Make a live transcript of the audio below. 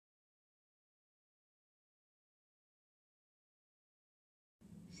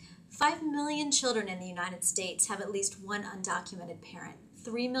5 million children in the United States have at least one undocumented parent.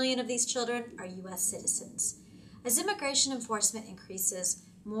 3 million of these children are U.S. citizens. As immigration enforcement increases,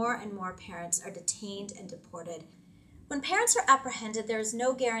 more and more parents are detained and deported. When parents are apprehended, there is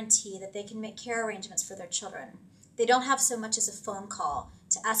no guarantee that they can make care arrangements for their children. They don't have so much as a phone call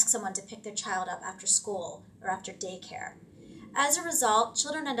to ask someone to pick their child up after school or after daycare. As a result,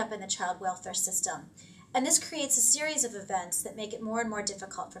 children end up in the child welfare system, and this creates a series of events that make it more and more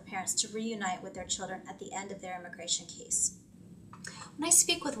difficult for parents to reunite with their children at the end of their immigration case. When I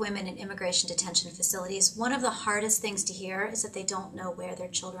speak with women in immigration detention facilities, one of the hardest things to hear is that they don't know where their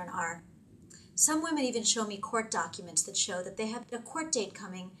children are. Some women even show me court documents that show that they have a court date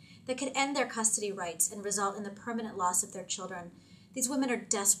coming that could end their custody rights and result in the permanent loss of their children. These women are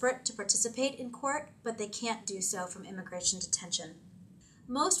desperate to participate in court, but they can't do so from immigration detention.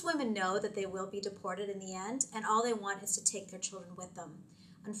 Most women know that they will be deported in the end, and all they want is to take their children with them.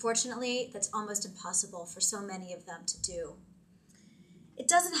 Unfortunately, that's almost impossible for so many of them to do. It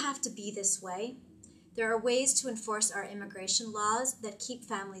doesn't have to be this way. There are ways to enforce our immigration laws that keep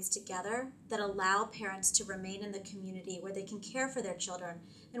families together, that allow parents to remain in the community where they can care for their children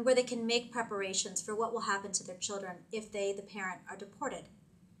and where they can make preparations for what will happen to their children if they, the parent, are deported.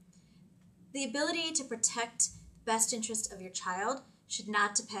 The ability to protect the best interest of your child should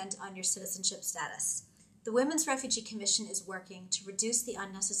not depend on your citizenship status. The Women's Refugee Commission is working to reduce the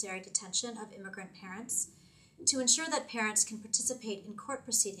unnecessary detention of immigrant parents, to ensure that parents can participate in court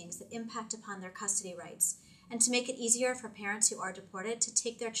proceedings that impact upon their custody rights, and to make it easier for parents who are deported to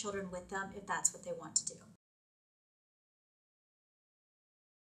take their children with them if that's what they want to do.